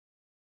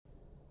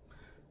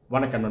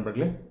வணக்கம்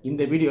நண்பர்களே,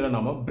 இந்த வீடியோவில்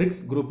நாம பிரிக்ஸ்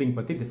குரூப்பிங்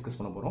பற்றி டிஸ்கஸ்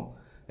பண்ண போகிறோம்.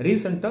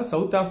 ரீசெண்டாக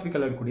சவுத்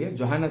ஆஃப்ரிக்காவில் இருக்கக்கூடிய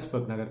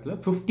ஜோஹானஸ்பர்க் நகரத்தில்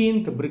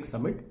 15th பிரிக்ஸ்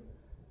சமிட்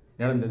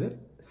நடந்தது.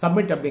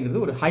 சமிட் அப்படிங்கிறது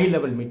ஒரு ஹை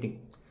லெவல் மீட்டிங்.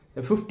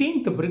 இந்த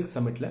 15th பிரிக்ஸ்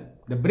சமிட்டில்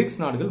இந்த பிரிக்ஸ்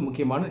நாடுகள்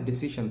முக்கியமான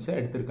டிசிஷன்ஸை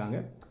எடுத்திருக்காங்க.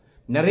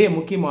 நிறைய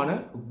முக்கியமான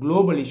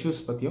குளோபல்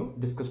இஷ்யூஸ் பற்றியும்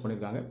டிஸ்கஸ்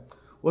பண்ணியிருக்காங்க.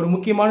 ஒரு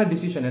முக்கியமான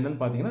டிசிஷன்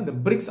என்னன்னு பார்த்தீங்கன்னா, இந்த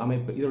பிரிக்ஸ்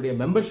அமைப்பு இதோடைய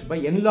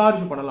மெம்பர்ஷிப்பை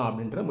என்லார்ஜ் பண்ணலாம்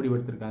அப்படின்ற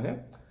முடிவெடுத்திருக்காங்க.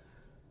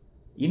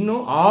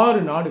 இன்னும்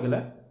 6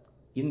 நாடுகளை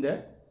இந்த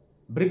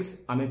பிரிக்ஸ்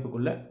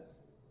அமைப்புக்குள்ள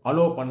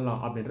அலோ பண்ணலாம்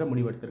அப்படின்ற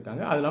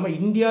முடிவெடுத்திருக்காங்க. அது இல்லாமல்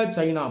இந்தியா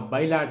சைனா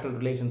பைலேட்ரல்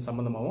ரிலேஷன்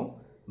சம்பந்தமாகவும்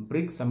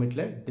பிரிக்ஸ்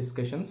சமிட்ல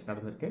டிஸ்கஷன்ஸ்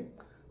நடந்திருக்கு.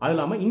 அது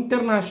இல்லாமல்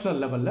இன்டர்நேஷனல்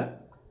லெவலில்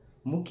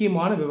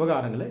முக்கியமான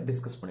விவகாரங்களை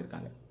டிஸ்கஸ்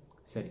பண்ணியிருக்காங்க.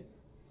 சரி,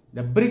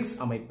 இந்த பிரிக்ஸ்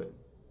அமைப்பு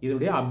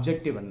இதனுடைய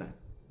அப்ஜெக்டிவ் என்ன,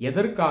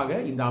 எதற்காக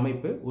இந்த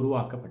அமைப்பு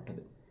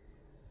உருவாக்கப்பட்டது,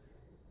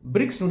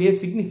 பிரிக்ஸ்னுடைய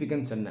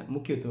சிக்னிஃபிகன்ஸ் என்ன,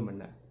 முக்கியத்துவம்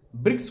என்ன,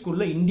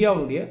 பிரிக்ஸ்குள்ள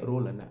இந்தியாவுடைய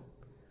ரோல் என்ன,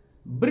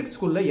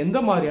 பிரிக்ஸ்குள்ள எந்த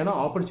மாதிரியான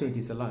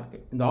ஆப்பர்ச்சுனிட்டிஸ் எல்லாம் இருக்கு,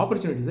 இந்த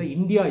ஆப்பர்ச்சுனிட்டிஸை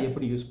இந்தியா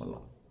எப்படி யூஸ்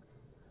பண்ணலாம்,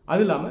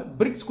 அது இல்லாமல்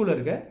பிரிக்ஸ்குள்ள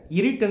இருக்க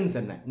இரிட்டன்ஸ்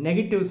என்ன,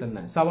 நெகட்டிவ்ஸ்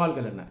என்ன,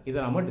 சவால்கள் என்ன, இதை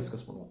நாம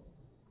டிஸ்கஸ் பண்ணுவோம்.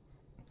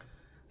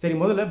 சரி,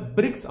 முதல்ல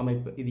பிரிக்ஸ்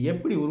அமைப்பு இது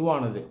எப்படி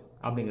உருவானது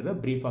அப்படிங்கிறத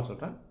பிரீஃபாக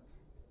சொல்கிறேன்.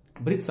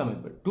 பிரிக்ஸ்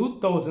அமைப்பு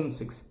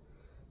 2006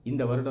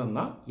 இந்த வருடம்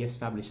தான்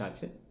எஸ்டாப்ளிஷ்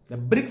ஆச்சு. இந்த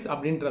பிரிக்ஸ்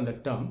அப்படின்ற அந்த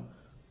டேர்ம்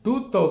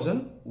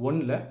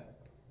 2001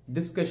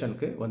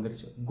 டிஸ்கஷனுக்கு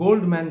வந்துருச்சு.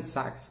 கோல்ட்மேன்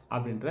சாக்ஸ்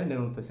அப்படின்ற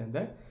நிறுவனத்தை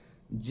சேர்ந்த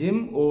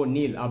ஜிம் ஓ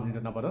நீல் அப்படின்ற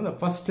நபர் தான்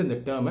ஃபர்ஸ்ட் இந்த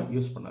டேர்மை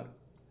யூஸ் பண்ணார்.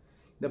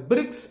 இந்த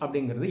பிரிக்ஸ்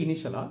அப்படிங்கிறது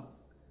இனிஷியலாக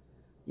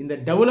இந்த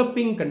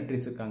டெவலப்பிங்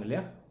கண்ட்ரிஸ் இருக்காங்க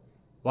இல்லையா,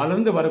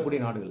 வளர்ந்து வரக்கூடிய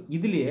நாடுகள்,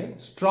 இதுலேயே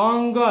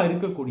ஸ்ட்ராங்காக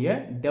இருக்கக்கூடிய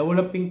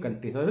டெவலப்பிங்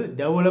கண்ட்ரிஸ், அதாவது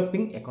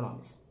டெவலப்பிங்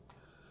எக்கனாமிஸ்,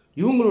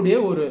 இவங்களுடைய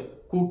ஒரு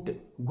கூட்டு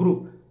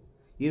குரூப்,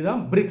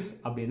 இதுதான் பிரிக்ஸ்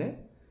அப்படின்னு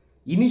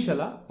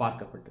இனிஷியலாக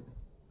பார்க்கப்பட்டது.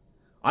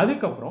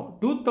 அதுக்கப்புறம்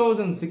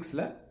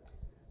 2006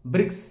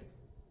 பிரிக்ஸ்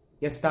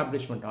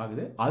எஸ்டாப்ளிஷ்மெண்ட்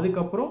ஆகுது.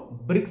 அதுக்கப்புறம்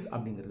பிரிக்ஸ்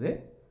அப்படிங்கிறது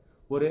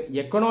ஒரு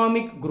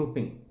economic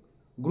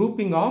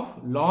grouping of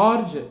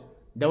large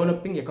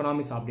developing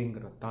economics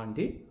அப்படிங்கிறத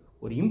தாண்டி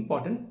ஒரு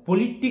இம்பார்ட்டன்ட்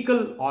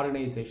பொலிட்டிக்கல்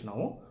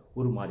ஆர்கனைசேஷனாகவும்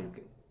உருமாறி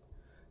இருக்கு.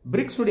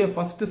 பிரிக்ஸுடைய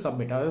ஃபர்ஸ்ட்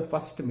சப்மிட், அதாவது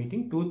ஃபர்ஸ்ட்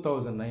மீட்டிங்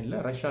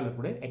 2009 ரஷ்யாவில்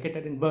கூட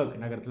எக்கட்டரின்பர்க்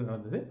நகரத்தில்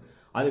நடந்தது.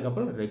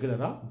 அதுக்கப்புறம்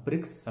ரெகுலராக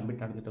பிரிக்ஸ்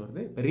சப்மிட் நடந்துட்டு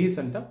வருது. இப்போ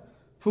ரீசெண்டாக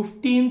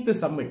 15th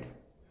சப்மிட்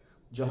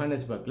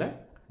ஜோஹானஸ்பர்க்ல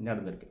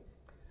நடந்திருக்கு.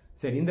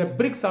 சரி, இந்த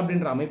பிரிக்ஸ்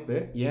அப்படின்ற அமைப்பு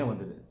ஏன்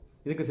வந்தது,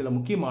 இதுக்கு சில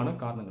முக்கியமான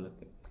காரணங்கள்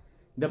இருக்கு.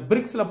 இந்த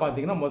பிரிக்ஸில்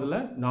பார்த்தீங்கன்னா முதல்ல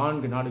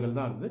 4 நாடுகள்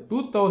தான் இருந்தது.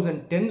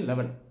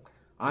 2010-11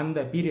 அந்த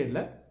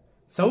பீரியடில்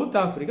சவுத்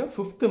ஆஃப்ரிக்கா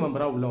 5th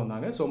மெம்பராக உள்ள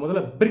வந்தாங்க. ஸோ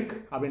முதல்ல பிரிக்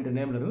அப்படின்ற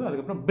நேமில் இருந்து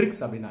அதுக்கப்புறம்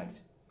பிரிக்ஸ் அப்படின்னு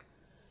ஆயிடுச்சு.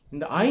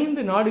 இந்த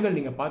 5 நாடுகள்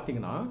நீங்கள்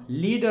பார்த்தீங்கன்னா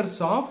லீடர்ஸ்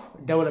ஆஃப்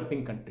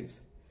டெவலப்பிங் கண்ட்ரிஸ்,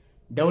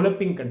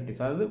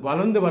 அதாவது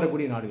வளர்ந்து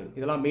வரக்கூடிய நாடுகள்.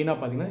 இதெல்லாம் மெயினாக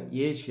பார்த்தீங்கன்னா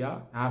ஏஷியா,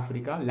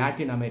 ஆப்பிரிக்கா,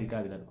 லாட்டின்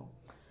அமெரிக்கா இதில் இருக்கும்.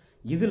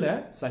 இதில்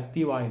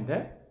சக்தி வாய்ந்த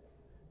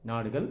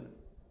நாடுகள்,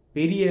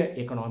 பெரிய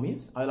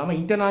எக்கனாமிஸ், அது இல்லாமல்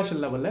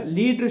இன்டர்நேஷனல் லெவலில்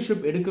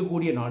லீடர்ஷிப்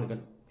எடுக்கக்கூடிய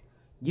நாடுகள்,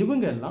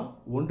 இவங்க எல்லாம்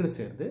ஒன்று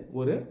சேர்ந்து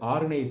ஒரு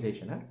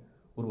ஆர்கனைசேஷனை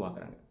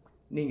உருவாக்குறாங்க.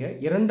 நீங்கள்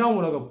 2ஆம்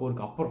உலக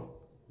போருக்கு அப்புறம்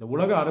இந்த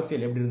உலக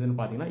அரசியல் எப்படி இருந்ததுன்னு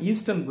பார்த்தீங்கன்னா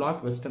ஈஸ்டர்ன்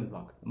பிளாக், வெஸ்டர்ன்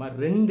பிளாக், இந்த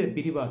மாதிரி 2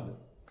 பிரிவாக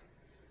இருந்தது.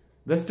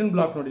 Western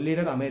பிளாக்னுடைய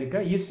leader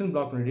America, eastern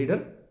பிளாக்னுடைய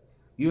leader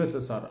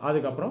USSR,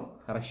 அதுக்கப்புறம்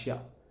ரஷ்யா,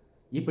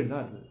 இப்படி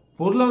தான் இருந்தது.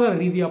 பொருளாதார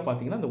ரீதியாக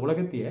பார்த்தீங்கன்னா இந்த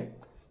உலகத்தையே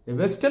இந்த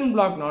வெஸ்டர்ன்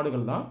பிளாக்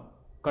நாடுகள் தான்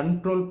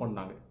கண்ட்ரோல்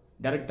பண்ணாங்க,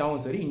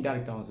 டைரக்டாகவும் சரி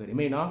இன்டைரக்டாகவும் சரி.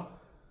 மெயினாக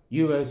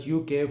US,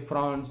 UK,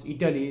 France,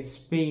 idli,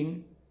 Spain,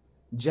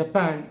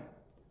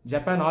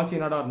 Japan ஆசிய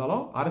நாடாக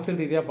இருந்தாலும் அரசியல்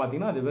ரீதியாக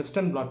பார்த்தீங்கன்னா அது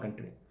வெஸ்டர்ன் பிளாக்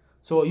கண்ட்ரி.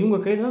 ஸோ இவங்க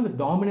கையில் தான் அந்த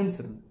டாமினன்ஸ்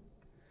இருந்தது.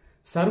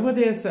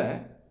 சர்வதேச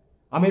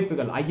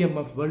அமைப்புகள்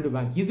ஐஎம்எஃப், வேர்ல்டு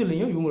பேங்க்,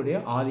 இதுலேயும் இவங்களுடைய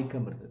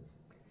ஆதிக்கம் இருந்தது.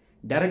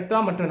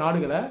 டைரக்டாக மற்ற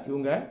நாடுகளை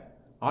இவங்க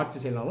ஆட்சி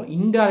செய்யலாலும்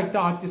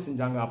இன்டைரக்டாக ஆட்சி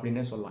செஞ்சாங்க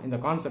அப்படின்னே சொல்லலாம். இந்த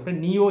கான்செப்டை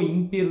நியோ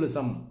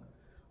இம்பீரியலிசம்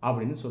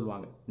அப்படின்னு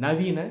சொல்லுவாங்க,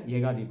 நவீன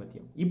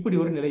ஏகாதிபத்தியம். இப்படி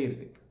ஒரு நிலை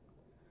இருக்கு.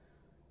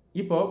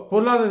 இப்போ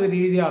பொருளாதார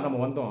ரீதியாக நம்ம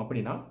வந்தோம்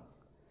அப்படின்னா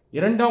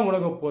 2ஆம்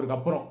உலக போருக்கு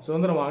அப்புறம்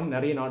சுதந்திரமான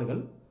நிறைய நாடுகள்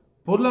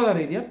பொருளாதார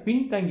ரீதியாக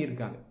பின்தங்கி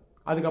இருக்காங்க.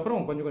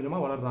 அதுக்கப்புறம் கொஞ்சம்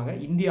கொஞ்சமாக வளர்றாங்க.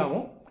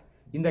 இந்தியாவும்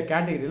இந்த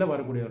கேட்டகரியில்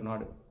வரக்கூடிய ஒரு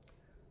நாடு.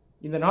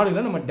 இந்த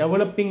நாடுகளை நம்ம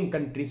டெவலப்பிங்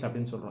கண்ட்ரிஸ்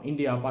அப்படின்னு சொல்கிறோம்.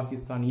 India,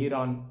 Pakistan,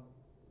 Iran,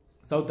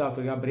 south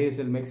Africa,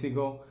 Brazil,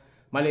 Mexico,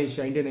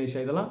 Malaysia,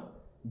 Indonesia, இதெல்லாம்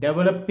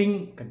டெவலப்பிங்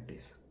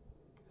கண்ட்ரிஸ்.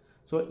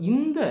 ஸோ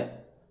இந்த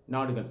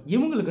நாடுகள்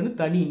இவங்களுக்குன்னு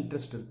தனி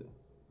இன்ட்ரெஸ்ட் இருக்குது,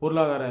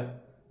 பொருளாதார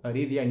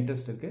ரீதியாக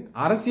இன்ட்ரெஸ்ட் இருக்குது,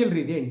 அரசியல்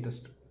ரீதியாக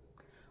இன்ட்ரெஸ்ட்.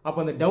 அப்போ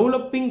அந்த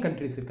டெவலப்பிங்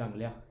கண்ட்ரிஸ் இருக்காங்க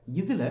இல்லையா,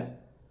 இதில்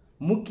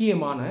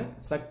முக்கியமான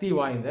சக்தி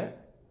வாய்ந்த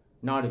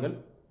நாடுகள்,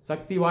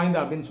 சக்தி வாய்ந்த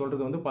அப்படின்னு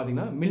சொல்கிறது வந்து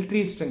பார்த்தீங்கன்னா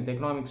மிலிட்ரி ஸ்ட்ரென்த்,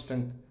 எக்கனாமிக்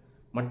ஸ்ட்ரென்த்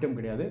மட்டும்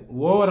கிடையாது,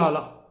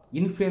 ஓவராலாக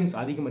இன்ஃப்ளூயன்ஸ்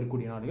அதிகம்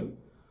இருக்கக்கூடிய நாடுகள்,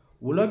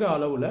 உலக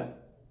அளவில்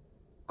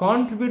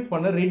கான்ட்ரிபியூட்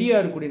பண்ண ரெடியாக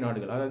இருக்கக்கூடிய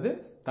நாடுகள், அதாவது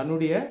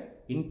தன்னுடைய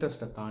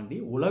இன்ட்ரெஸ்ட்டை தாண்டி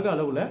உலக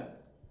அளவில்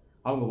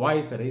அவங்க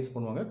வாய்ஸை ரைஸ்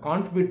பண்ணுவாங்க,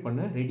 கான்ட்ரிபியூட்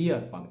பண்ண ரெடியாக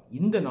இருப்பாங்க.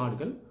 இந்த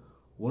நாடுகள்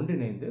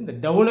ஒன்றிணைந்து இந்த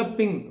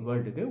டெவலப்பிங்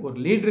வேர்ல்டுக்கு ஒரு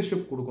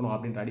லீடர்ஷிப் கொடுக்கணும்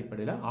அப்படின்ற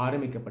அடிப்படையில்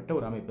ஆரம்பிக்கப்பட்ட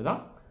ஒரு அமைப்பு தான்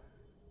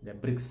இந்த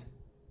பிரிக்ஸ்.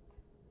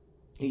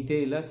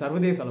 இதில்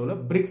சர்வதேச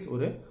அளவில் பிரிக்ஸ்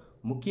ஒரு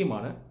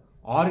முக்கியமான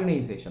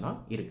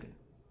ஆர்கனைசேஷனாக இருக்குது.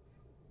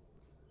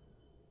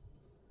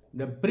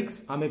 இந்த பிரிக்ஸ்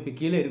அமைப்பு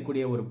கீழே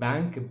இருக்கக்கூடிய ஒரு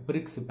பேங்க்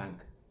பிரிக்ஸ்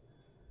பேங்க்.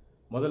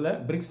 முதல்ல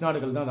பிரிக்ஸ்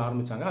நாடுகள் தான் அதை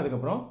ஆரம்பித்தாங்க.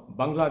 அதுக்கப்புறம்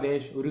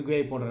பங்களாதேஷ், உருகுவே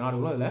போன்ற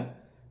நாடுகளும் அதில்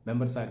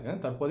மெம்பர்ஸாக இருக்காங்க.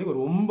 தற்போதைக்கு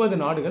ஒரு 9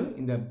 நாடுகள்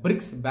இந்த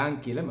பிரிக்ஸ்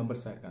பேங்க் கீழே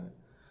மெம்பர்ஸாக இருக்காங்க.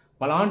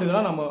 பல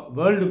ஆண்டுகளாக நம்ம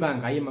வேர்ல்டு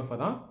பேங்க் IMF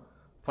தான்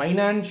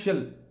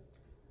ஃபைனான்ஷியல்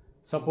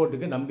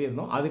சப்போர்ட்டுக்கு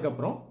நம்பியிருந்தோம்.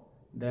 அதுக்கப்புறம்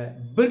இந்த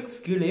பிரிக்ஸ்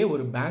கீழே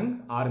ஒரு பேங்க்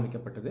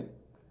ஆரம்பிக்கப்பட்டது.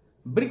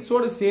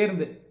 பிரிக்ஸோடு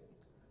சேர்ந்து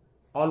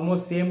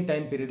ஆல்மோஸ்ட் சேம்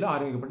டைம் பீரியடில்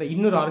ஆரம்பிக்கப்பட்ட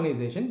இன்னொரு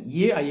organisation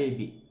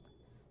AIIB,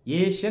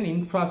 Asian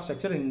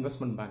infrastructure and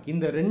investment bank.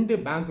 இந்த 2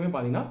 பேங்க்குமே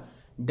பார்த்தீங்கன்னா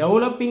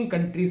டெவலப்பிங்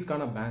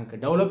கண்ட்ரீஸ்க்கான பேங்க்.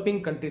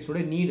 டெவலப்பிங் கண்ட்ரீஸோட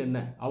நீட் என்ன,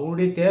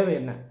 அவங்களுடைய தேவை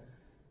என்ன,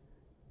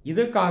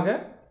 இதுக்காக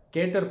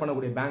கேட்டர்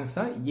பண்ணக்கூடிய பேங்க்ஸ்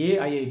தான்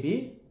AIIB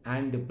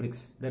அண்ட்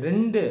பிரிக்ஸ். இந்த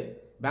 2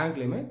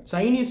 பேங்க்லையுமே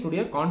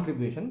சைனீஸுடைய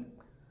கான்ட்ரிபியூஷன்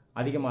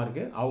அதிகமாக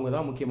இருக்குது. அவங்க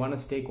தான் முக்கியமான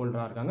ஸ்டேக்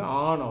ஹோல்டராக இருக்காங்க.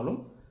 ஆனாலும்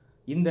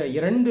இந்த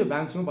 2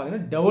 பேங்க்ஸுமே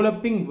பார்த்தீங்கன்னா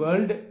டெவலப்பிங்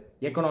வேர்ல்டு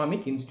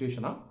எக்கனாமிக்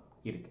இன்ஸ்டிடியூஷனாக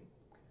இருக்குது.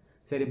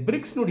 சரி,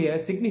 பிரிக்ஸ்னுடைய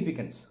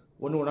சிக்னிஃபிகன்ஸ்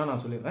ஒன்று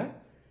நான் சொல்லிடுறேன்.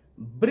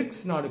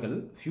 பிரிக்ஸ் நாடுகள்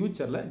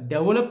ஃபியூச்சரில்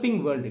டெவலப்பிங்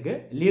வேர்ல்டுக்கு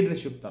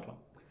லீடர்ஷிப் தரலாம்.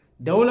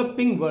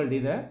 டெவலப்பிங் வேர்ல்டு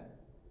இதை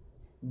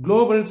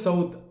குளோபல்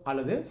சவுத்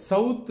அல்லது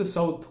சவுத்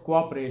சவுத்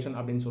கோஆப்ரேஷன்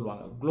அப்படின்னு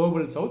சொல்லுவாங்க.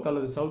 குளோபல் சவுத்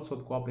அல்லது சவுத்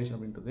சவுத் கோஆப்ரேஷன்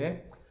அப்படின்றது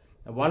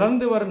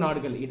வளர்ந்து வர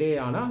நாடுகள்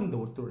இடையேயான இந்த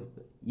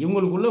ஒத்துழைப்பு.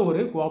 இவங்களுக்குள்ள ஒரு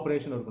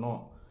கோஆப்ரேஷன் இருக்கணும்,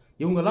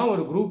 இவங்கெல்லாம்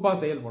ஒரு குரூப்பாக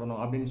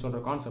செயல்படணும் அப்படின்னு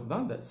சொல்கிற கான்செப்ட்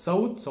தான் இந்த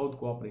south south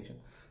cooperation.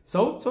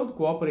 South south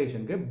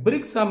கோஆப்ரேஷனுக்கு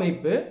BRICS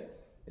அமைப்பு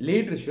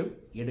லீடர்ஷிப்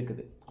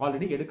எடுக்குது,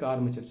 ஆல்ரெடி எடுக்க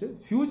ஆரம்பிச்சிருச்சு.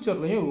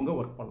 ஃபியூச்சர்லையும் இவங்க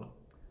ஒர்க் பண்ணலாம்.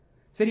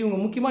 சரி, இவங்க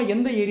முக்கியமாக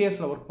எந்த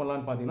ஏரியாஸில் ஒர்க்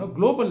பண்ணலான்னு பார்த்தீங்கன்னா,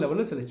 குளோபல்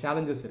லெவலில் சில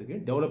சேலஞ்சஸ்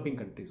இருக்குது டெவலப்பிங்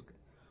கண்ட்ரீஸ்க்கு.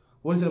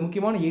 ஒரு சில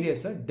முக்கியமான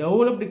ஏரியாஸில்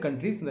டெவலப்டு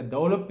கண்ட்ரீஸ் இந்த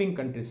டெவலப்பிங்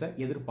கண்ட்ரீஸை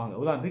எதிர்ப்பாங்க.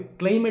 உதாரணத்துக்கு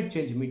கிளைமேட்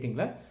சேஞ்ச்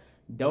மீட்டிங்கில்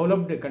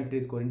டெவலப்டு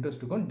கண்ட்ரீஸ்க்கு ஒரு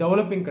இன்ட்ரெஸ்ட் இருக்கும்,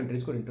 டெவலப்பிங்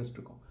கண்ட்ரீஸ்க்கு ஒரு இன்ட்ரெஸ்ட்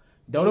இருக்கும்.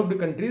 டெவலப்டு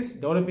கண்ட்ரீஸ்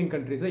டெவலப்பிங்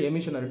கண்ட்ரீஸை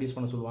எமிஷனை ரெடியூஸ்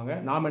பண்ண சொல்லுவாங்க.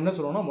 நாம் என்ன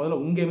சொல்லுவோம்னா, முதல்ல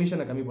உங்கள்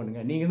எமிஷனை கம்மி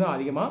பண்ணுங்கள், நீங்கள் தான்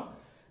அதிகமாக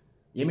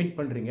எமிட்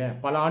பண்ணுறீங்க,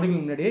 பல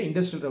ஆண்டுகள் முன்னாடியே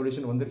இண்டஸ்ட்ரியல்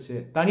ரெவல்யூஷன் வந்துருச்சு,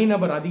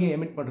 தனிநபர் அதிகம்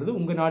எமிட் பண்ணுறது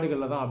உங்கள்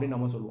நாடுகளில் தான் அப்படின்னு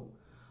நம்ம சொல்லுவோம்.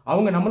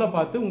 அவங்க நம்மளை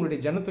பார்த்து உங்களுடைய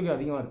ஜனத்தொகை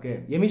அதிகமாக இருக்குது,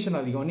 எமிஷன்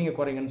அதிகம், நீங்கள்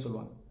குறைங்கன்னு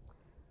சொல்லுவாங்க.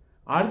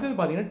 அடுத்தது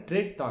பார்த்தீங்கன்னா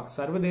ட்ரேட் டாக்,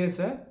 சர்வதேச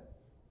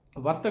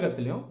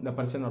வர்த்தகத்திலையும் இந்த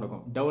பிரச்சனை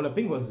நடக்கும்.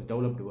 Developing versus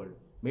developed world.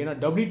 மெயினாக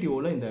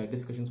WTOவில் இந்த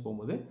டிஸ்கஷன்ஸ்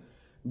போகும்போது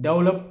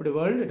டெவலப்டு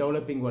வேர்ல்டு,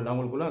 டெவலப்பிங் வேர்ல்டு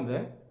அவங்களுக்குள்ள அந்த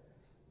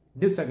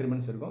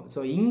டிஸ்அக்ரிமெண்ட்ஸ் இருக்கும். ஸோ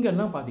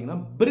இங்கெல்லாம் பார்த்தீங்கன்னா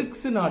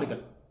பிரிக்ஸ்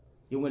நாடுகள்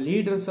இவங்க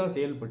லீடர்ஸாக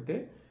செயல்பட்டு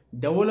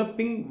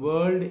டெவலப்பிங்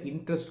வேர்ல்டு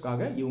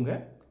இன்ட்ரெஸ்ட்காக இவங்க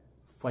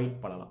ஃபைட்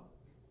பண்ணலாம்.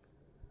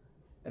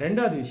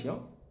 ரெண்டாவது விஷயம்,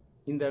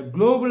 இந்த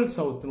குளோபல்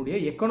சவுத்தினுடைய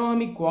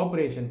எக்கனாமிக்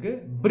கோஆப்ரேஷனுக்கு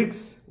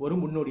பிரிக்ஸ் ஒரு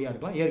முன்னோடியாக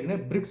இருக்கலாம். ஏற்கனவே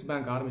பிரிக்ஸ்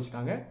பேங்க்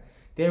ஆரம்பிச்சிட்டாங்க.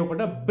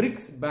 தேவைப்பட்ட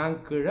பிரிக்ஸ்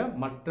பேங்க் கீழே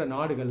மற்ற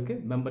நாடுகளுக்கு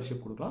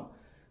மெம்பர்ஷிப் கொடுக்கலாம்.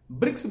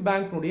 பிரிக்ஸ்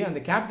பேங்க்னுடைய அந்த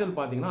கேபிட்டல்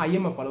பார்த்தீங்கன்னா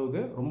IMF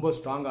அளவுக்கு ரொம்ப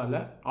ஸ்ட்ராங்காக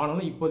இல்லை,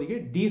 ஆனாலும் இப்போதைக்கு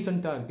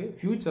டீசெண்டாக இருக்குது.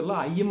 ஃபியூச்சரில்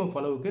IMF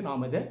அளவுக்கு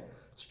நாம் இதை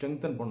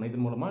ஸ்ட்ரெங்தன் பண்ணணும்.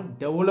 இதன் மூலமாக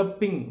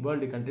டெவலப்பிங்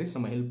வேர்ல்டு கண்ட்ரிஸ்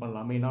நம்ம ஹெல்ப்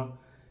பண்ணலாம்.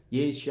 மெயினாக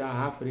Asia,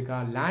 Africa,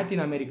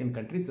 Latin American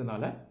countries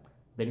இதனால்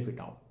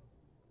பெனிஃபிட் ஆகும்.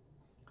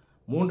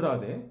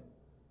 மூன்றாவது,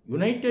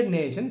 United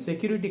nation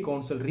security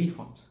council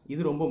reforms.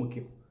 இது ரொம்ப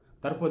முக்கியம்.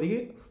 தற்போதைக்கு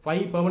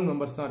 5 பெர்மனன்ட்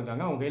மெம்பர்ஸ் தான்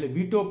இருக்காங்க, அவங்க கையில்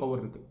வீட்டோ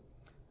பவர் இருக்குது.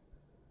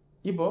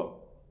 இப்போது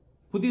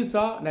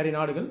புதுசாக நிறைய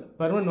நாடுகள்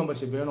பெர்மனன்ட்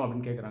மெம்பர்ஷிப் வேணும்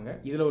அப்படின்னு கேட்குறாங்க.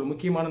 இதில் ஒரு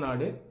முக்கியமான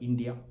நாடு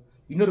இந்தியா,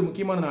 இன்னொரு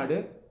முக்கியமான நாடு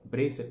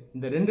பிரேசில்.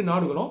 இந்த 2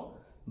 நாடுகளும்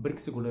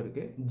பிரிக்ஸுக்குள்ளே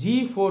இருக்குது.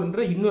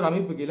 G4 இன்னொரு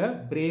அமைப்பு கீழே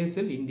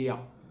பிரேசில், இந்தியா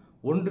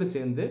ஒன்று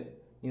சேர்ந்து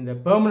இந்த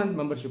பெர்மனன்ட்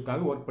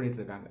மெம்பர்ஷிப்காக ஒர்க் பண்ணிட்டு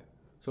இருக்காங்க.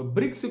 ஸோ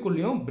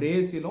பிரிக்ஸுக்குள்ளேயும்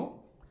பிரேசிலும்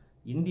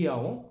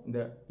இந்தியாவும் இந்த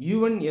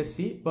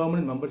UNSC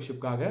பெர்மனன்ட்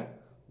மெம்பர்ஷிப்காக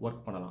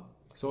ஒர்க் பண்ணலாம்.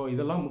 ஸோ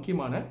இதெல்லாம்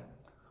முக்கியமான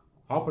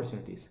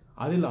ஆப்பர்ச்சுனிட்டிஸ்.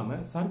 அது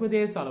இல்லாமல்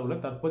சர்வதேச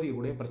அளவில் தற்போதைய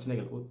கூடிய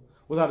பிரச்சனைகள்,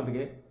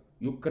 உதாரணத்துக்கு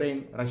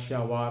யுக்ரைன் ரஷ்யா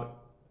வார்,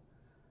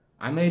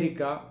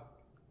 America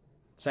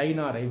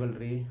China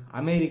rivalry,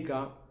 America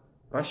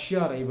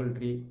Russia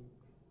rivalry,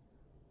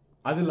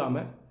 அது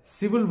இல்லாமல்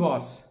சிவில்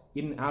வார்ஸ்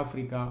இன்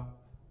ஆப்பிரிக்கா,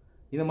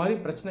 இந்த மாதிரி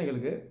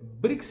பிரச்சனைகளுக்கு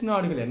பிரிக்ஸ்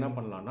நாடுகள் என்ன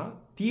பண்ணலான்னா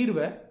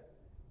தீர்வை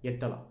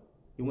எட்டலாம்.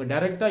 இவங்க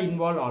டைரெக்டாக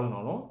இன்வால்வ்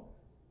ஆனாலும்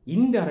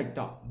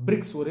இன்டைரக்டாக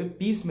பிரிக்ஸ் ஒரு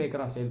பீஸ்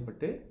மேக்கராக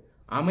செயல்பட்டு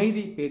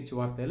அமைதி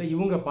பேச்சுவார்த்தையில்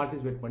இவங்க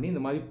பார்ட்டிசிபேட் பண்ணி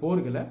இந்த மாதிரி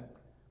போர்களை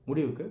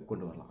முடிவுக்கு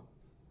கொண்டு வரலாம்.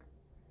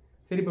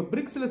 சரி, இப்போ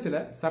பிரிக்ஸில் சில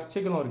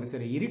சர்ச்சைகளும் இருக்குது,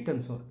 சரி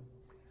இரிட்டன்ஸும் இருக்குது.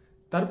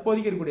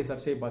 தற்போதைக்கு இருக்கக்கூடிய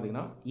சர்ச்சையை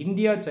பார்த்தீங்கன்னா,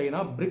 இந்தியா சைனா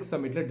பிரிக்ஸ்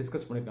சமிட்டில்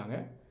டிஸ்கஸ் பண்ணியிருக்காங்க.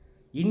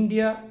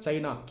 இந்தியா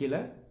சைனா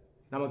கீழே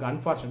நமக்கு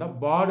அன்ஃபார்ச்சுனேட்டாக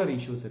பார்டர்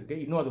இஷ்யூஸ்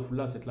இருக்குது, இன்னும் அது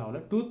ஃபுல்லாக செட்டில் ஆகலை.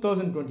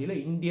 2020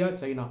 இந்தியா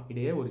சைனா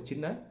இடையே ஒரு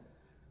சின்ன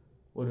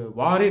ஒரு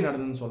வாரே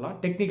நடந்ததுன்னு சொல்லலாம்.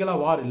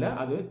 டெக்னிக்கலாக வார் இல்லை,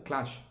 அது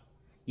கிளாஷ்.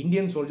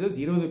 இந்தியன் சோல்ஜர்ஸ்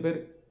 20 பேர்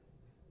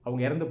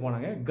அவங்க இறந்து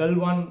போனாங்க,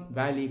 கல்வான்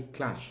வேலி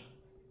கிளாஷ்.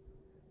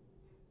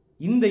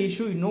 இந்த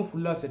இஷ்யூ இன்னும்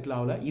ஃபுல்லாக செட்டில்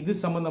ஆகலை. இது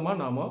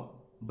சம்மந்தமாக நாம்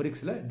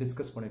பிரிக்ஸில்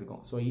டிஸ்கஸ்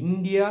பண்ணியிருக்கோம். ஸோ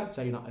இந்தியா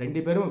சைனா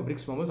 2 பேரும்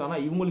பிரிக்ஸ் மெம்பர்ஸ்,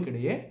 ஆனால் இவங்களுக்கு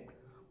இடையே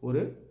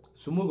ஒரு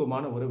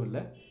சுமூகமான உறவு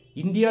இல்லை.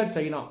 India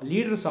China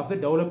leaders of the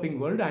developing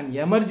world and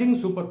emerging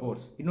super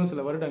powers. இன்னும்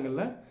சில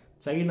வருடங்களில்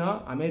சைனா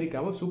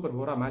அமெரிக்காவை சூப்பர்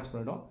பவராக மேட்ச்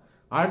பண்ணிடும்.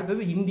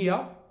 அடுத்தது இந்தியா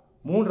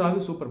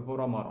 3வது சூப்பர்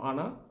பவராக மாறும்.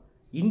 ஆனால்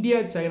இந்தியா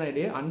சைனா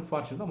இடையே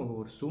அன்ஃபார்ச்சுனேட்டாக நமக்கு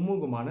ஒரு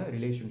சுமூகமான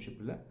ரிலேஷன்ஷிப்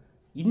இல்லை.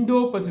 இந்தோ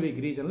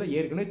பசிபிக் ரீஜனில்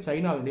ஏற்கனவே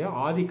சைனாவுடைய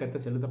ஆதிக்கத்தை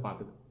செலுத்த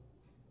பார்க்குது.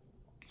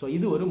 ஸோ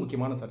இது ஒரு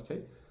முக்கியமான சர்ச்சை.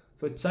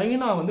 ஸோ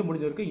சைனா வந்து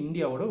முடிஞ்ச வரைக்கும்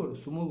இந்தியாவோட ஒரு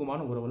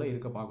சுமூகமான உறவில்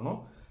இருக்க பார்க்கணும்.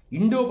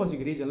 இந்தோ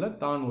பசிபிக் ரீஜனில்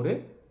தான் ஒரு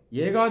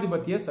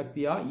ஏகாதிபத்திய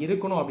சக்தியாக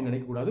இருக்கணும் அப்படின்னு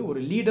நினைக்கக்கூடாது. ஒரு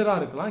லீடராக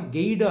இருக்கலாம்,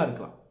 கெய்டாக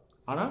இருக்கலாம்,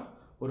 ஆனால்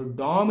ஒரு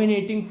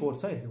டாமினேட்டிங்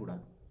ஃபோர்ஸாக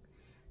இருக்கக்கூடாது.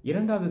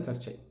 இரண்டாவது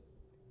சர்ச்சை,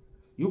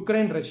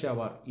 யுக்ரைன் ரஷ்யா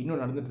வார்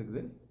இன்னும் நடந்துட்டு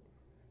இருக்குது.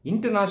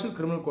 International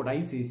criminal court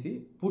ICC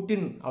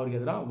Putin அவருக்கு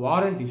எதிராக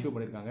வாரண்ட் இஷ்யூ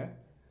பண்ணியிருக்காங்க.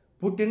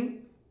 புட்டின்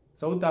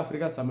சவுத்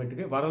ஆஃப்ரிக்கா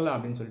சம்மிட்டுக்கு வரல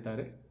அப்படின்னு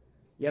சொல்லிட்டாரு.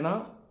 ஏன்னா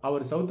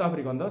அவர் சவுத்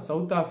ஆஃப்ரிக்கா வந்தால்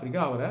சவுத்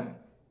ஆஃப்ரிக்கா அவரை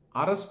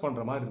அரெஸ்ட்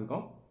பண்ணுற மாதிரி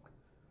இருக்கும்.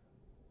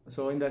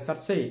 ஸோ இந்த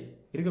சர்ச்சை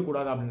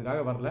இருக்கக்கூடாது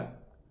அப்படின்றதுக்காக வரல.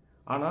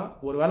 ஆனால்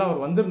ஒருவேளை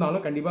அவர்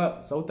வந்திருந்தாலும் கண்டிப்பாக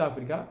சவுத்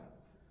ஆஃப்ரிக்கா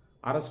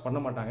அரெஸ்ட் பண்ண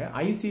மாட்டாங்க.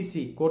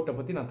 ஐசிசி கோர்ட்டை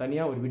பற்றி நான்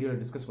தனியாக ஒரு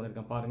வீடியோவில் டிஸ்கஸ்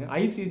பண்ணியிருக்கேன், பாருங்கள்.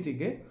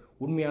 ஐசிசிக்கு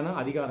உண்மையான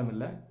அதிகாரம்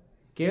இல்லை.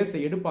 கேஸை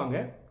எடுப்பாங்க,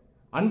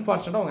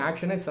 அன்ஃபார்ச்சுனேட்டாக அவங்க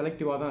ஆக்ஷனே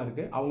செலக்டிவாக தான்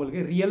இருக்குது,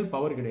 அவங்களுக்கு ரியல்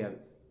பவர் கிடையாது.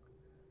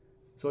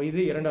 ஸோ இது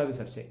இரண்டாவது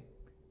சர்ச்சை.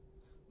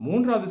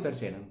 மூன்றாவது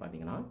சர்ச்சை என்னன்னு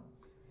பார்த்தீங்கன்னா,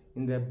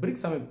 இந்த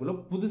பிரிக்ஸ் அமைப்புக்குள்ள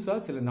புதுசாக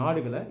சில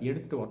நாடுகளை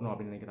எடுத்துகிட்டு வரணும்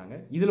அப்படின்னு நினைக்கிறாங்க.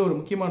 இதில் ஒரு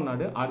முக்கியமான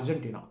நாடு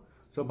அர்ஜென்டினா.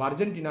 ஸோ இப்போ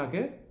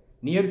அர்ஜென்டினாவுக்கு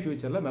நியர்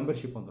ஃபியூச்சரில்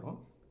மெம்பர்ஷிப் வந்துடும்.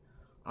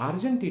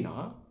 அர்ஜென்டினா,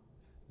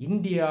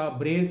 இந்தியா,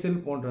 பிரேசில்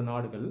போன்ற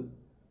நாடுகள்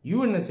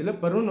யூஎன்எஸ்சியில்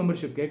பெர்மனன்ட்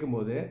மெம்பர்ஷிப்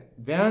கேட்கும்போது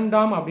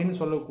வேண்டாம் அப்படின்னு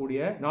சொல்லக்கூடிய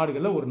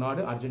நாடுகளில் ஒரு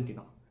நாடு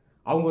அர்ஜென்டினா.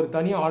 அவங்க ஒரு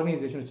தனியாக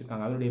ஆர்கனைசேஷன்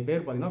வச்சுருக்காங்க. அதனுடைய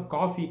பேர் பார்த்தீங்கன்னா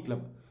coffee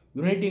club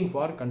uniting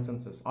for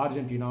consensus.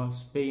 Argentina,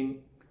 Spain,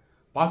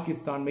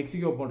 Pakistan,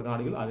 Mexico போன்ற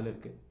நாடுகள் அதில்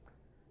இருக்குது.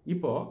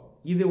 இப்போது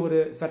இது ஒரு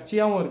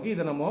சர்ச்சையாகவும் இருக்குது.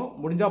 இதை நம்ம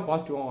முடிஞ்சால்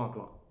பாசிட்டிவாகவும்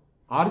ஆக்கலாம்.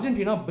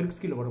 அர்ஜென்டினா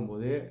பிரிக்ஸ் கீழே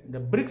வரும்போது இந்த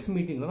பிரிக்ஸ்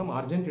மீட்டிங்கில் நம்ம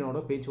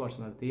அர்ஜென்டினாவோட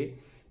பேச்சுவார்த்தை நடத்தி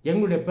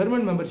எங்களுடைய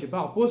பெர்மனன்ட் மெம்பர்ஷிப்பை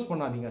அப்போஸ்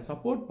பண்ணாதீங்க,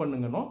 சப்போர்ட்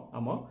பண்ணுங்கன்னு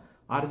நம்ம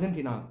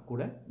அர்ஜென்டினா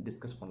கூட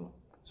டிஸ்கஸ் பண்ணலாம்.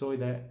 ஸோ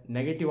இதை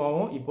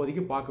நெகட்டிவாகவும்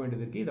இப்போதைக்கு பார்க்க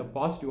வேண்டியது இருக்குது, இதை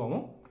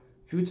பாசிட்டிவாகவும்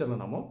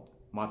ஃப்யூச்சரில் நம்ம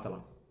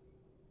மாற்றலாம்.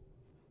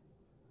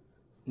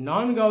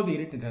 நான்காவது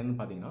irritant என்னன்னு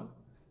பார்த்தீங்கன்னா,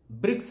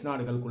 பிரிக்ஸ்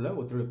நாடுகளுக்குள்ள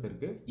ஒத்துழைப்பு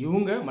இருக்குது.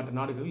 இவங்க மற்ற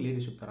நாடுகளுக்கு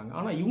லீடர்ஷிப் தராங்க.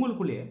 ஆனால்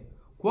இவங்களுக்குள்ளேயே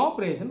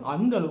கோஆப்ரேஷன்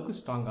அந்த அளவுக்கு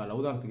ஸ்ட்ராங்காக இல்லை.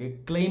 உதாரணத்துக்கு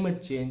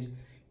கிளைமேட் சேஞ்ச்,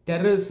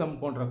 டெரரிசம்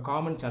போன்ற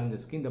காமன்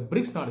சேலஞ்சஸ்க்கு இந்த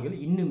பிரிக்ஸ் நாடுகள்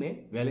இன்னுமே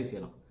வேலை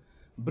செய்யலாம்.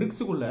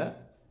 பிரிக்ஸுக்குள்ள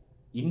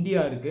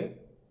இந்தியா இருக்குது,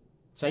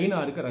 சைனா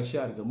இருக்குது,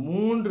 ரஷ்யா இருக்குது.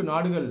 3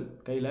 நாடுகள்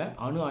கையில்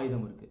அணு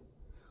ஆயுதம் இருக்குது.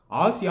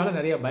 ஆசியாவில்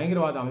நிறைய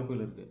பயங்கரவாத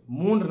அமைப்புகள் இருக்குது.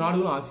 3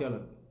 நாடுகளும் ஆசியாவில்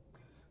இருக்குது.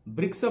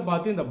 பிரிக்ஸை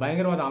பார்த்து இந்த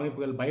பயங்கரவாத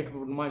அமைப்புகள்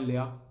பயப்படணுமா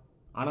இல்லையா?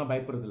 ஆனால்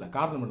பயப்படுறதில்ல.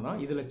 காரணம் என்னன்னா,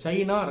 இதில்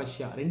சைனா,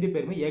 ரஷ்யா 2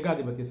 பேருமே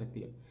ஏகாதிபத்திய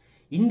சக்திகள்.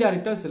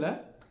 இன்டைரக்டாக சில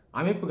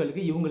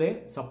அமைப்புகளுக்கு இவங்களே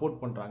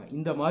சப்போர்ட் பண்ணுறாங்க.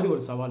 இந்த மாதிரி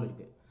ஒரு சவால்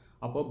இருக்குது.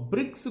 அப்போ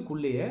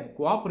பிரிக்ஸுக்குள்ளேயே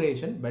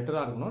கோஆப்ரேஷன்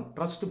பெட்டராக இருக்கணும்,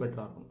 ட்ரஸ்ட்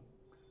பெட்டராக இருக்கணும்.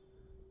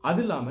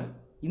 அது இல்லாமல்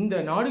இந்த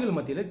நாடுகள்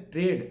மத்தியில்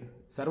ட்ரேடு,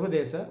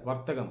 சர்வதேச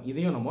வர்த்தகம்,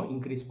 இதையும் நம்ம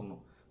இன்க்ரீஸ்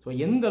பண்ணணும். ஸோ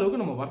எந்த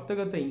அளவுக்கு நம்ம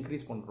வர்த்தகத்தை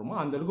இன்க்ரீஸ் பண்ணுறோமோ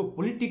அந்த அளவுக்கு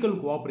பொலிட்டிக்கல்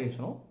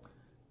கோஆப்ரேஷனும்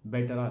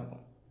பெட்டராக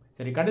இருக்கும்.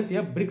 சரி,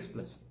 கடைசியாக பிரிக்ஸ்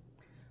ப்ளஸ்.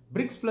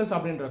 பிரிக்ஸ் ப்ளஸ்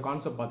அப்படின்ற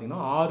கான்செப்ட்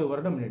பார்த்தீங்கன்னா 6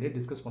 வருடம் முன்னாடியே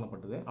டிஸ்கஸ்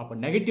பண்ணப்பட்டது. அப்போ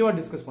நெகட்டிவாக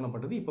டிஸ்கஸ்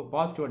பண்ணப்பட்டது, இப்போ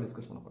பாசிட்டிவாக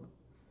டிஸ்கஸ் பண்ணப்பட்டது.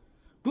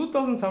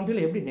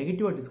 2017 எப்படி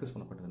நெகட்டிவாக டிஸ்கஸ்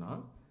பண்ணப்பட்டதுன்னா,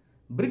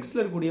 பிரிக்ஸில்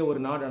இருக்கக்கூடிய ஒரு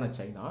நாடான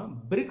சைனா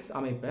பிரிக்ஸ்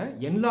அமைப்பை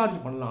என்லார்ஜ்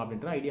பண்ணலாம்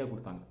அப்படின்ற ஐடியா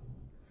கொடுத்தாங்க.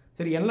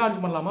 சரி, என்லார்ஜ்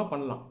பண்ணலாமா?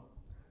 பண்ணலாம்.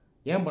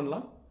 ஏன்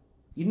பண்ணலாம்?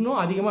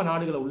 இன்னும் அதிகமாக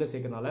நாடுகளை உள்ளே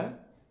சேர்க்கறனால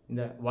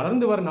இந்த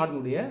வளர்ந்து வர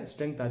நாட்டினுடைய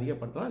ஸ்ட்ரென்த்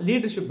அதிகப்படுத்தலாம்,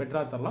 லீடர்ஷிப்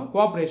பெட்டராக தரலாம்,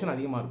 கோஆப்ரேஷன்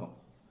அதிகமாக இருக்கும்.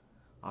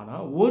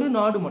 ஆனால் ஒரு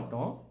நாடு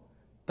மட்டும்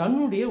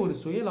தன்னுடைய ஒரு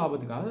சுய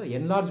லாபத்துக்காக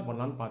என்லார்ஜ்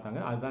பண்ணலான்னு பார்த்தாங்க.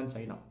 அதுதான்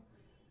சைனா.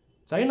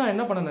 சைனா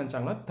என்ன பண்ண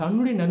நினைச்சாங்கன்னா,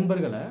 தன்னுடைய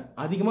நண்பர்களை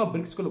அதிகமாக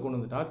பிரிக்ஸ்குள்ளே கொண்டு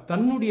வந்துட்டா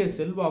தன்னுடைய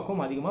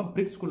செல்வாக்கும் அதிகமாக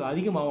பிரிக்ஸ்குள்ளே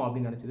அதிகமாகும்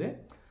அப்படின்னு நினச்சிது.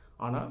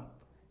 ஆனால்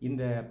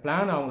இந்த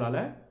பிளான் அவங்களால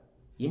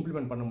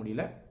இம்ப்ளிமெண்ட் பண்ண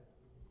முடியல.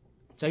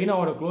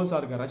 சைனாவோட க்ளோஸாக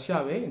இருக்க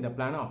ரஷ்யாவே இந்த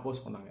பிளானை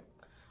அப்போஸ் பண்ணாங்க.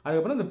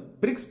 அதுக்கப்புறம் இந்த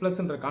பிரிக்ஸ்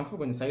ப்ளஸ்ன்ற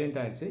கான்செப்ட் கொஞ்சம் சைலண்ட்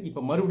ஆயிடுச்சு.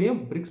 இப்போ மறுபடியும்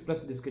பிரிக்ஸ்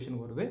ப்ளஸ்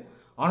டிஸ்கஷன் வருது.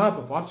 ஆனால்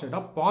இப்போ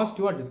ஃபார்ச்சுனேட்டாக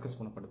பாசிட்டிவாக டிஸ்கஸ்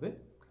பண்ணப்படுது.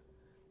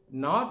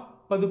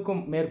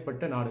 40க்கும்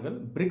மேற்பட்ட நாடுகள்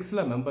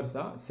பிரிக்ஸில்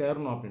மெம்பர்ஸாக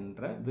சேரணும்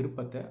அப்படின்ற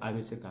விருப்பத்தை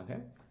அறிவிச்சிருக்காங்க.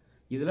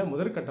 இதில்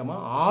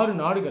முதற்கட்டமாக 6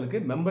 நாடுகளுக்கு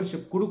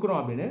மெம்பர்ஷிப் கொடுக்குறோம்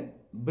அப்படின்னு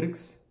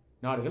பிரிக்ஸ்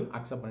நாடுகள்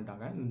அக்செப்ட்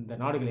பண்ணிட்டாங்க. இந்த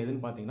நாடுகள்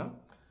எதுன்னு பார்த்தீங்கன்னா,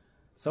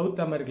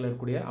 சவுத் அமெரிக்காவில்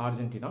இருக்கக்கூடிய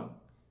அர்ஜென்டினா,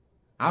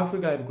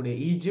 ஆப்பிரிக்காவில் இருக்கக்கூடிய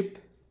ஈஜிப்ட்,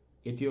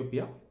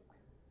 எத்தியோப்பியா,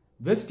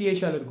 வெஸ்ட்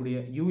ஏஷியாவில் இருக்கக்கூடிய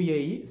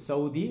UAE,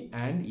 சவுதி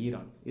அண்ட்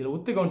ஈரான். இதில்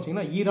ஒத்து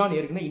கவனிச்சிங்கன்னா, ஈரான்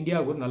ஏற்கனவே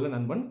இந்தியாவுக்கு ஒரு நல்ல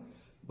நண்பன்.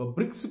 இப்போ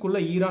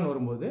பிரிக்ஸுக்குள்ளே ஈரான்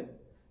வரும்போது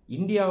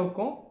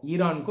இந்தியாவுக்கும்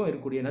ஈரானுக்கும்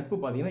இருக்கக்கூடிய நட்பு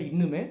பார்த்தீங்கன்னா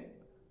இன்னுமே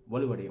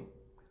வலுவடையும்.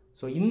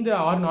 ஸோ இந்த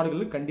 6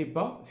 நாடுகளுக்கு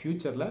கண்டிப்பாக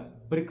ஃப்யூச்சரில்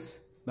பிரிக்ஸ்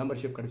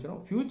மெம்பர்ஷிப்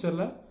கிடைச்சிடும்.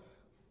 ஃப்யூச்சரில்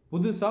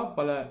புதுசாக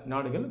பல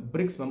நாடுகள்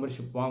பிரிக்ஸ்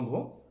மெம்பர்ஷிப்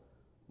வாங்கவும்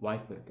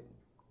வாய்ப்பு இருக்குது.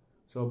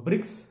 ஸோ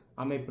பிரிக்ஸ்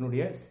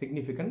அமைப்பினுடைய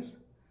சிக்னிஃபிகன்ஸ்,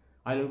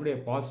 அதில் இருக்கக்கூடிய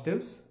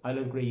பாசிட்டிவ்ஸ், அதில்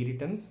இருக்கக்கூடிய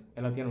இரிட்டன்ஸ்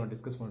எல்லாத்தையும் நம்ம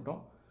டிஸ்கஸ் பண்ணிட்டோம்.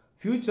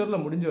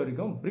 ஃப்யூச்சரில் முடிஞ்ச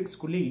வரைக்கும்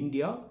பிரிக்ஸ்குள்ளே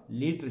இந்தியா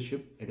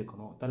லீடர்ஷிப்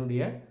எடுக்கணும்,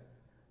 தன்னுடைய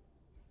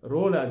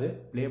ரோலை அது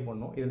ப்ளே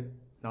பண்ணணும்.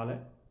 இதனால்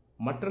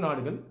மற்ற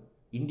நாடுகள்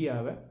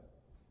இந்தியாவை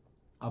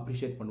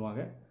அப்ரிஷியேட்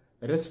பண்ணுவாங்க.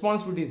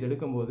 ரெஸ்பான்சிபிலிட்டிஸ்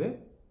எடுக்கும்போது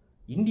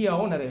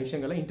இந்தியாவும் நிறைய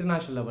விஷயங்களை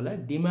இன்டர்நேஷ்னல் லெவலில்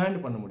டிமாண்ட்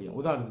பண்ண முடியும்.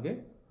 உதாரணத்துக்கு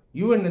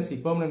UNSC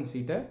பெர்மனன்ட்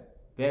சீட்டை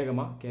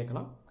வேகமாக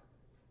கேட்கலாம்.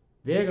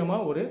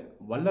 வேகமாக ஒரு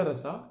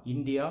வல்லரசாக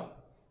இந்தியா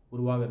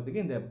உருவாகிறதுக்கு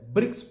இந்த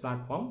பிரிக்ஸ்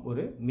பிளாட்ஃபார்ம்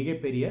ஒரு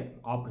மிகப்பெரிய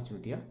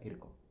ஆப்பர்ச்சுனிட்டியாக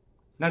இருக்கும்.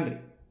 நன்றி.